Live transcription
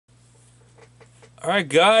Alright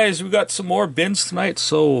guys, we got some more bins tonight.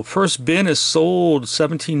 So first bin is sold,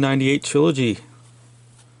 1798 Trilogy.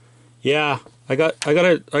 Yeah, I got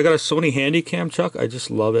a Sony Handycam, Chuck. I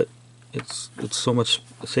just love it. It's so much,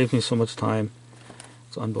 it saves me so much time.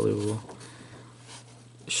 It's unbelievable.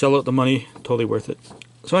 Shell out the money, totally worth it.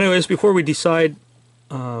 So anyways, before we decide,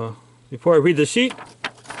 before I read the sheet,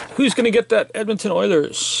 who's gonna get that Edmonton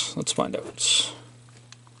Oilers? Let's find out.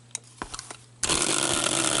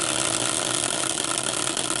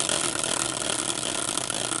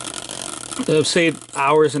 They've saved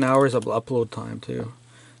hours and hours of upload time too.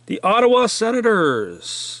 The Ottawa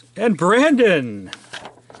Senators and Brandon.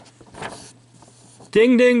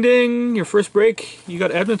 Ding, ding, ding! Your first break, you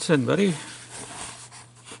got Edmonton, buddy.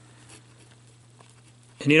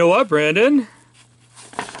 And you know what, Brandon?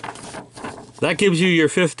 That gives you your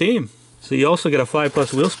 5th team. So you also get a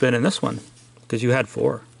 5+ wheel spin in this one because you had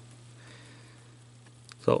 4.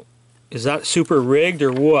 So is that super rigged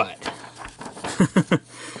or what?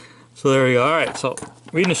 So there we go. Alright, so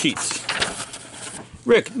reading the sheets.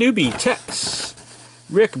 Rick, Newbie, Tex.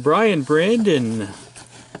 Rick, Brian, Brandon.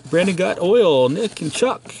 Brandon got oil, Nick and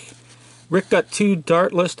Chuck. Rick got 2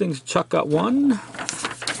 dart listings, Chuck got 1.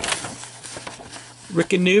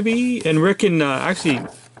 Rick and Newbie, and Rick and actually,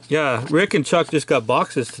 yeah, Rick and Chuck just got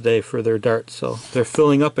boxes today for their darts, so they're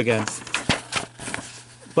filling up again.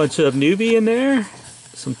 Bunch of Newbie in there,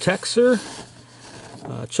 some Texer.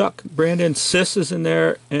 Chuck, Brandon, Sis is in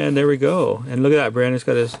there, and there we go. And look at that, Brandon's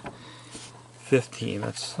got his 5th team.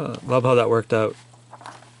 That's love how that worked out.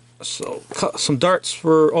 So some darts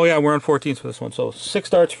for, oh yeah, we're on 14s for this one. So 6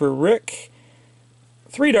 darts for Rick,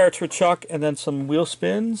 3 darts for Chuck, and then some wheel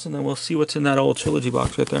spins, and then we'll see what's in that old Trilogy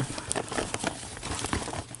box right there.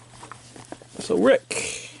 So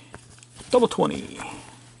Rick, double 20,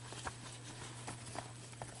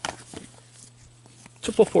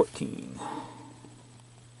 triple 14.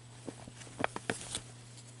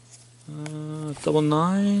 Double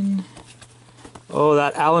 9. Oh,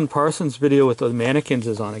 that Alan Parsons video with the mannequins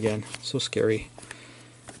is on again. So scary.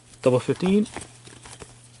 Double 15.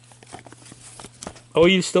 Oh,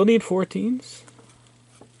 you still need 14s?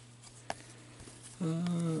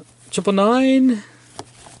 Triple 9.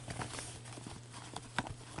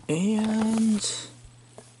 And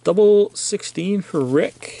double 16 for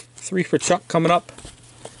Rick. 3 for Chuck coming up.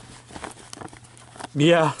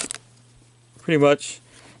 Yeah, pretty much.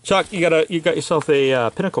 Chuck, you got yourself a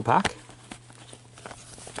Pinnacle pack.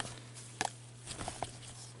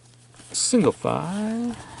 Single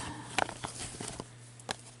 5.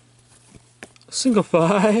 Single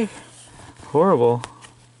 5. Horrible.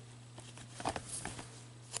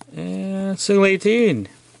 And single 18.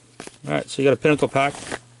 Alright, so you got a Pinnacle pack.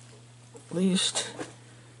 At least.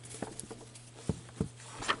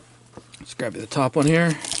 Let's grab you the top one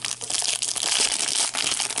here.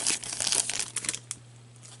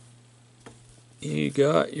 You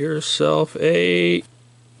got yourself a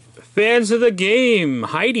Fans of the Game,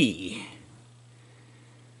 Heidi.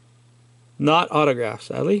 Not autographed,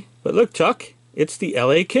 sadly. But look, Chuck, it's the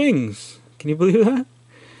LA Kings. Can you believe that?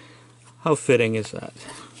 How fitting is that?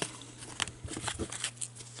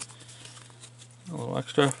 A little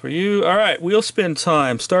extra for you. Alright, wheel spin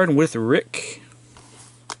time. Starting with Rick.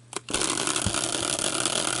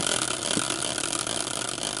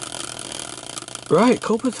 Right,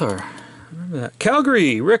 Kopitar. Remember that.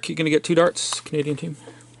 Calgary, Rick, you're going to get 2 darts, Canadian team.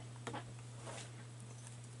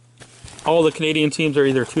 All the Canadian teams are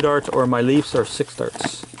either 2 darts or my Leafs are 6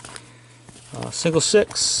 darts. Single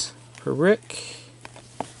 6 for Rick.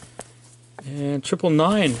 And triple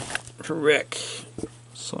 9 for Rick.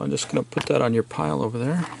 So I'm just going to put that on your pile over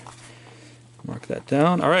there. Mark that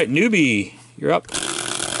down. Alright, Newbie, you're up.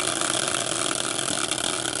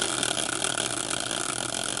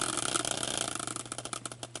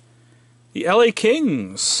 The LA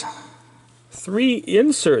Kings. 3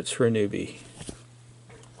 inserts for a Newbie.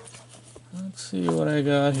 Let's see what I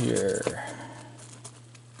got here.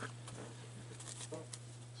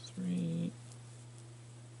 3.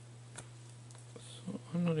 So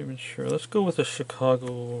I'm not even sure. Let's go with a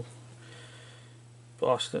Chicago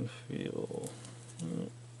Boston feel.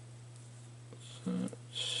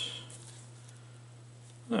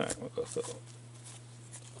 Alright, we'll go through.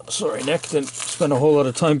 Sorry, Nick, didn't spend a whole lot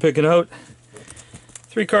of time picking out.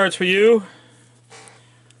 3 cards for you.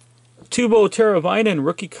 Tubo Teravainen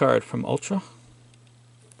rookie card from Ultra.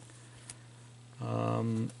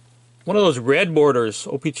 One of those red borders,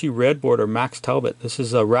 OPG red border, Max Talbot. This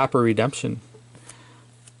is a Rapper Redemption.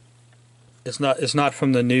 It's not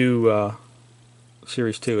from the new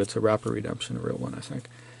Series 2. It's a Rapper Redemption, a real one, I think.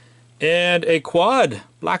 And a quad,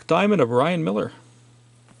 Black Diamond of Ryan Miller.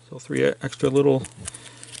 So 3 extra little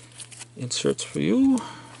inserts for you.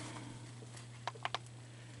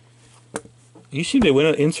 You seem to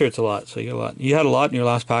win inserts a lot, so you get a lot. You had a lot in your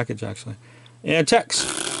last package, actually. And text.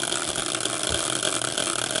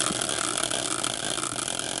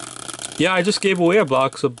 Yeah, I just gave away a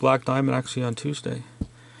box of Black Diamond actually on Tuesday.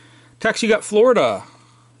 Tex, you got Florida.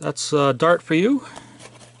 That's Dart for you.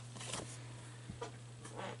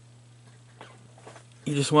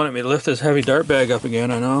 You just wanted me to lift this heavy dart bag up again,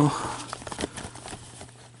 I know.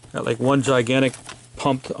 Got like one gigantic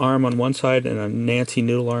pumped arm on one side and a Nancy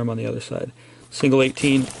noodle arm on the other side. Single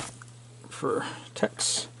 18 for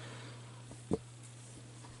Tex.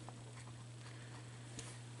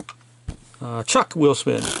 Chuck wheel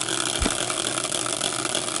spin.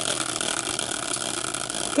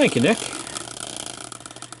 Thank you, Nick.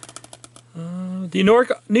 The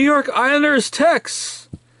New York Islanders Tex.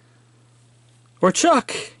 Or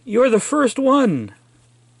Chuck, you're the first one.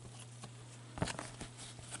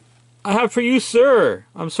 I have for you, sir.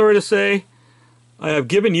 I'm sorry to say, I have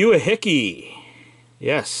given you a hickey.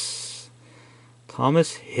 Yes.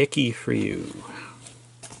 Thomas Hickey for you.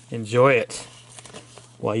 Enjoy it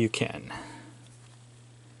while you can.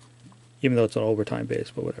 Even though it's an overtime base,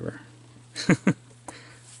 but whatever.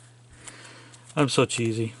 I'm so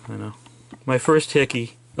cheesy, I know. My first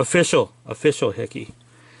hickey. Official hickey.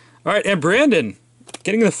 Alright, and Brandon,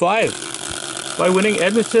 getting the 5. By winning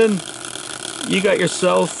Edmonton, you got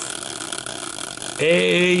yourself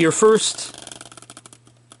your first,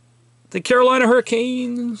 the Carolina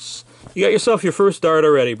Hurricanes. You got yourself your first dart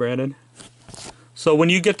already, Brandon. So when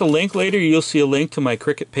you get the link later, you'll see a link to my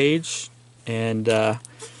Cricket page, and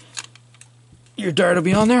your dart will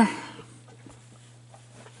be on there.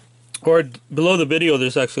 Or below the video,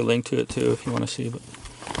 there's actually a link to it too, if you want to see. But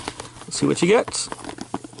let's see what you get.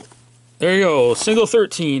 There you go, single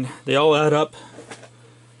 13. They all add up.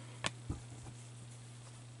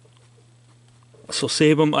 So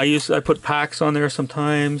save them. I put packs on there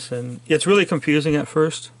sometimes, and it's really confusing at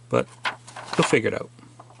first, but you'll figure it out.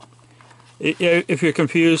 If you're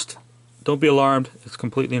confused, don't be alarmed. It's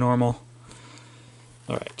completely normal.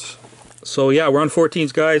 All right. So yeah, we're on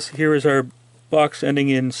 14s, guys. Here is our box ending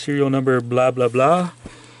in serial number blah blah blah.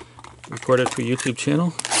 Recorded for YouTube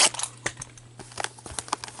channel.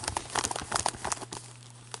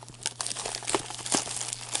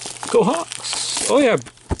 Go Hawks! Oh yeah,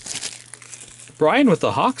 Brian with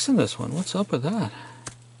the Hawks in this one. What's up with that?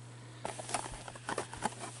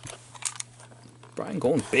 Brian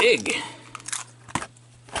going big.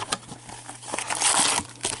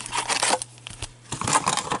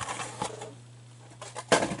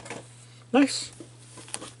 Nice.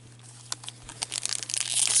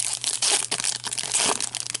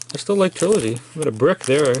 I still like Trilogy. Got a brick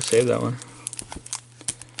there. I saved that one.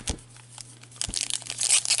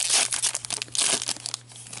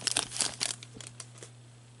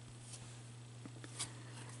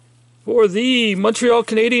 For the Montreal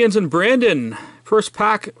Canadiens and Brandon, first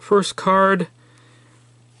pack, first card,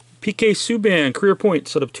 PK Subban, career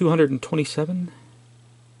points out of 227.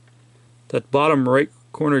 That bottom right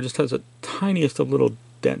corner just has the tiniest of little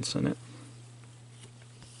dents in it.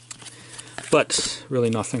 But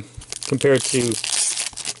really nothing compared to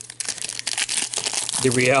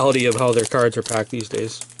the reality of how their cards are packed these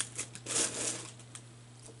days.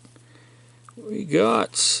 We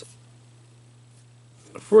got,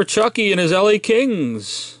 for Chucky and his LA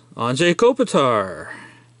Kings, Anze Kopitar.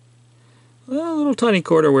 A little tiny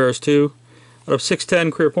quarter wears too. Out of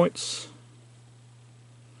 610 career points.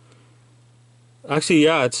 Actually,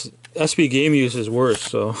 yeah, it's SB Game Use is worse,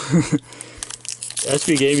 so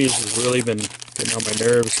SB Game Use has really been getting on my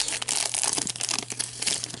nerves.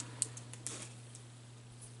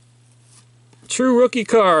 True rookie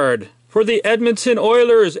card for the Edmonton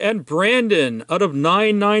Oilers and Brandon out of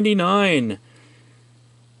 999.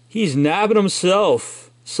 He's nabbing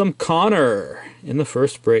himself some Connor in the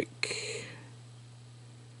first break.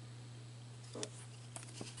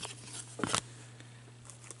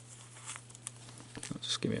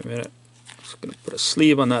 Just give me a minute. Just gonna put a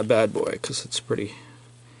sleeve on that bad boy because it's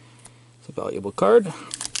a valuable card.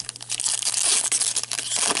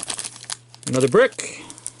 Another brick.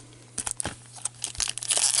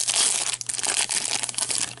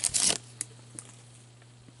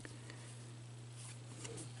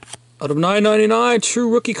 Out of 999,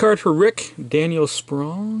 true rookie card for Rick, Daniel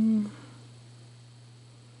Sprong.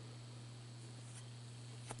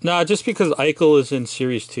 Nah, just because Eichel is in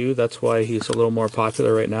Series 2, that's why he's a little more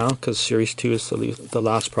popular right now, because Series 2 is the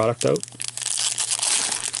last product out.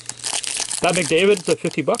 That McDavid, the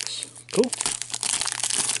 $50. Cool.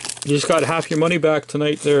 You just got half your money back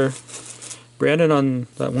tonight there, Brandon on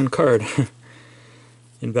that one card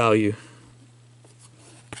in value.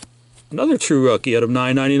 Another true rookie out of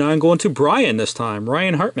 $9.99 going to Brian this time.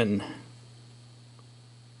 Ryan Hartman.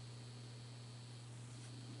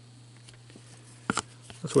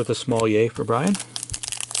 That's worth a small yay for Brian.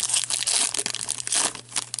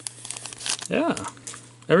 Yeah.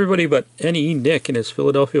 Everybody but N.E. Nick and his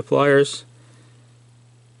Philadelphia Flyers.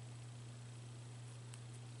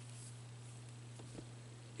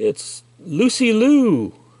 It's Lucy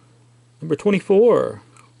Liu, number 24.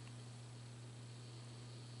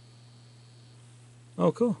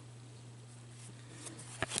 Oh, cool.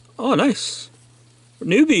 Oh, nice.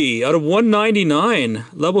 Newbie out of 199,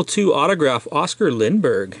 level 2 autograph, Oscar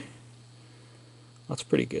Lindbergh. That's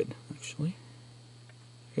pretty good, actually.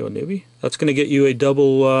 Here you go, Newbie. That's going to get you a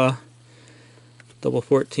double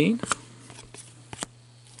 14.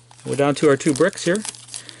 We're down to our 2 bricks here.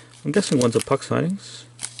 I'm guessing one's a puck signings.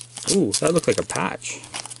 Ooh, that looked like a patch.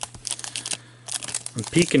 I'm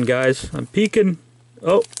peeking, guys. I'm peeking.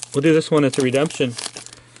 Oh, we'll do this one. It's a redemption.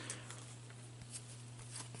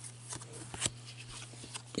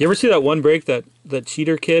 You ever see that one break, that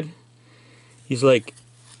cheater kid? He's like,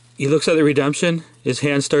 he looks at the redemption, his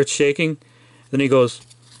hand starts shaking, then he goes,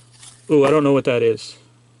 ooh, I don't know what that is.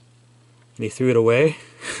 And he threw it away.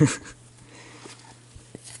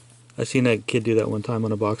 I seen that kid do that one time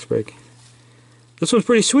on a box break. This one's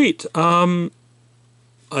pretty sweet. I'm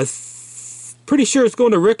pretty sure it's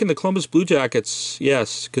going to Rick in the Columbus Blue Jackets.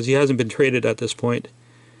 Yes, because he hasn't been traded at this point.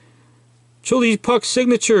 Chili puck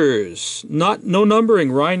signatures. No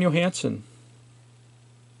numbering. Ryan Johansson.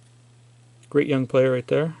 Great young player right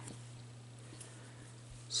there.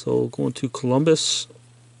 So going to Columbus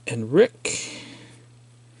and Rick.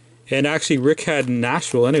 And actually Rick had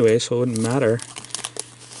Nashville anyway, so it wouldn't matter.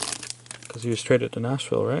 Because he was traded to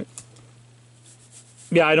Nashville, right?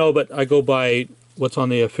 Yeah, I know, but I go by what's on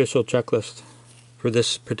the official checklist for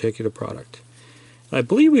this particular product. I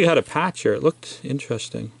believe we had a patch here. It looked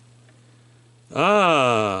interesting.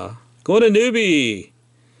 Ah, going to Newbie.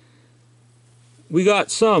 We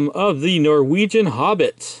got some of the Norwegian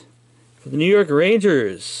Hobbit for the New York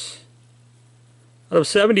Rangers. Out of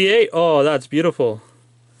 78. Oh, that's beautiful.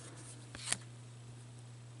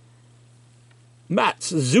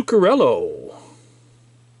 Mats Zuccarello.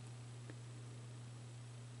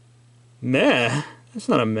 Meh. That's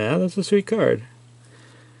not a meh. That's a sweet card.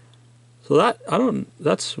 So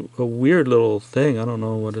that's a weird little thing. I don't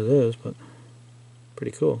know what it is, but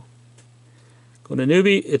pretty cool. Going to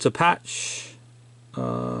Newbie. It's a patch.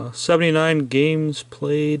 79 games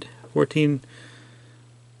played. 14.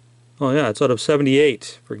 Oh yeah, it's out of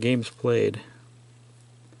 78 for games played.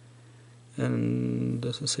 And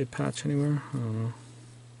does it say patch anywhere? I don't know.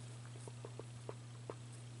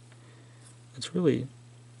 It's really,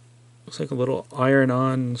 looks like a little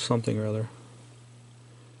iron-on something or other.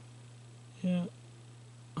 Yeah,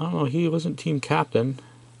 I don't know. He wasn't team captain.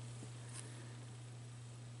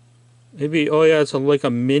 Maybe. Oh yeah, it's like a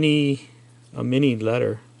mini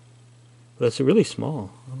letter, but it's really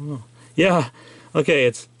small. I don't know. Yeah. Okay,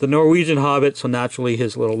 it's the Norwegian Hobbit, so naturally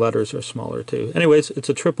his little letters are smaller too. Anyways, it's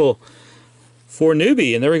a triple for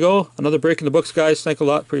Newbie. And there we go. Another break in the books, guys. Thank you a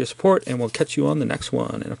lot for your support, and we'll catch you on the next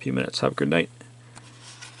one in a few minutes. Have a good night.